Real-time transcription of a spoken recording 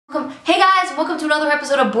Hey guys, welcome to another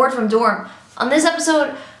episode of Bored from Dorm. On this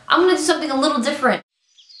episode, I'm gonna do something a little different.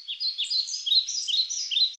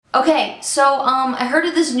 Okay, so I heard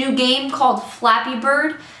of this new game called Flappy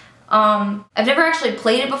Bird. I've never actually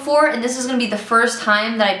played it before, and this is gonna be the first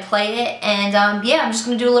time that I play it, and yeah, I'm just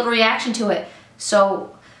gonna do a little reaction to it.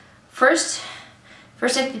 So, first I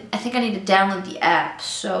think I need to download the app.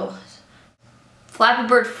 So, Flappy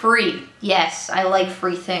Bird free. Yes, I like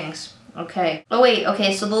free things. Okay. Oh wait,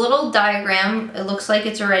 okay, so the little diagram, it looks like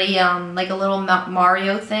it's already like a little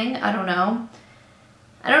Mario thing. I don't know.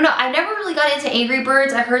 I never really got into Angry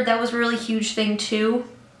Birds. I heard that was a really huge thing too.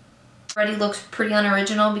 Already looks pretty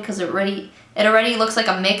unoriginal because it already looks like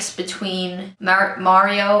a mix between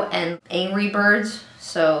Mario and Angry Birds.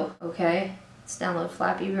 So, okay. Let's download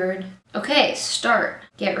Flappy Bird. Okay, start.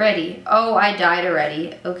 Get ready. Oh, I died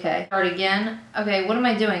already. Okay. Start again. Okay, what am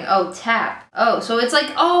I doing? Oh, tap. Oh, so it's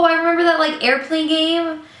like, oh, I remember that like airplane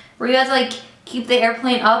game where you had to like keep the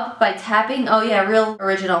airplane up by tapping. Oh yeah, real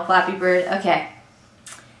original Flappy Bird. Okay.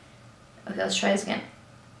 Okay, let's try this again.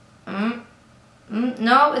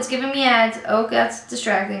 No, it's giving me ads. Oh, that's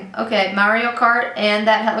distracting. Okay, Mario Kart and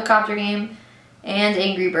that helicopter game and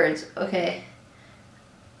Angry Birds. Okay.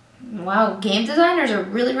 Wow, game designers are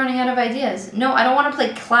really running out of ideas. No, I don't want to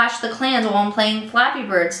play Clash the Clans while I'm playing Flappy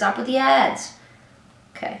Bird. Stop with the ads.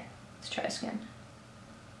 Okay, let's try this again.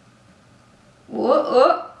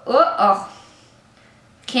 Whoa, oh.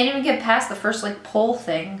 Can't even get past the first, like, pole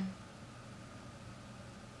thing.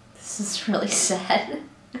 This is really sad.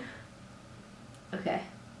 Okay,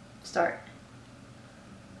 start.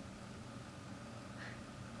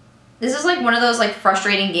 This is like one of those like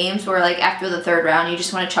frustrating games where like after the third round you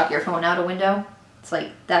just want to chuck your phone out a window. It's like,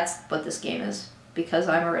 that's what this game is because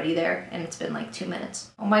I'm already there and it's been like 2 minutes.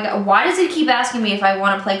 Oh my god, why does it keep asking me if I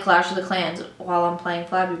want to play Clash of the Clans while I'm playing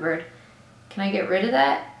Flappy Bird? Can I get rid of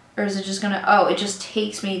that? Or is it just gonna, oh, it just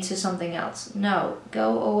takes me to something else. No,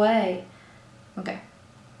 go away. Okay.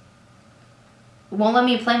 It won't let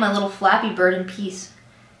me play my little Flappy Bird in peace.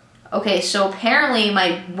 Okay, so apparently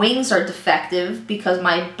my wings are defective because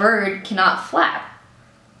my bird cannot flap.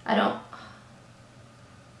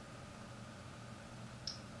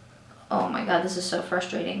 Oh my god, this is so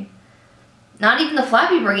frustrating. Not even the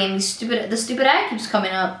Flappy Bird game, the stupid ad keeps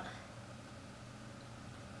coming up.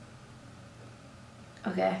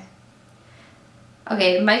 Okay.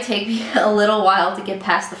 Okay, it might take me a little while to get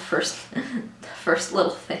past the first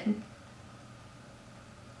little thing.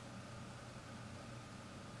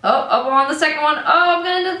 Oh, I'm on the second one. Oh, I'm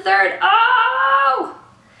going to the third. Oh!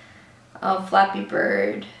 Oh, Flappy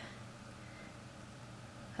Bird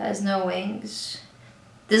has no wings.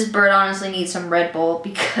 This bird honestly needs some Red Bull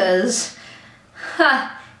because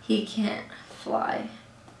he can't fly.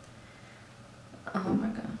 Oh my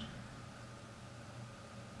god.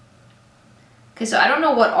 Okay, so I don't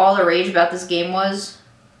know what all the rage about this game was.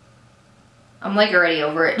 I'm like already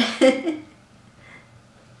over it.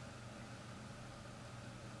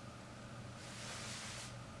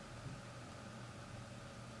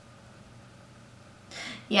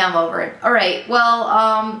 Yeah, I'm over it. Alright,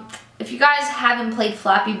 well, if you guys haven't played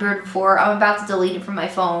Flappy Bird before, I'm about to delete it from my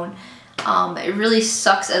phone. It really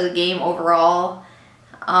sucks as a game overall.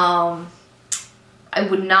 I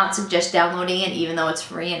would not suggest downloading it even though it's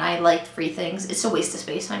free and I like free things. It's a waste of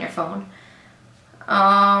space on your phone.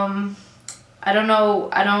 I don't know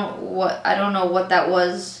what that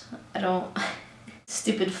was.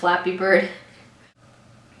 Stupid Flappy Bird.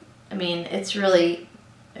 I mean,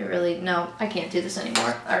 no, I can't do this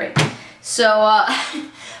anymore. Alright, so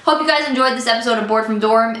hope you guys enjoyed this episode of Bored from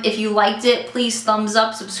Dorm. If you liked it, please thumbs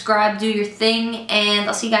up, subscribe, do your thing, and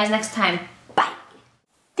I'll see you guys next time. Bye!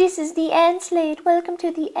 This is the end slate. Welcome to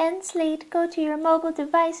the end slate. Go to your mobile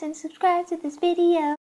device and subscribe to this video.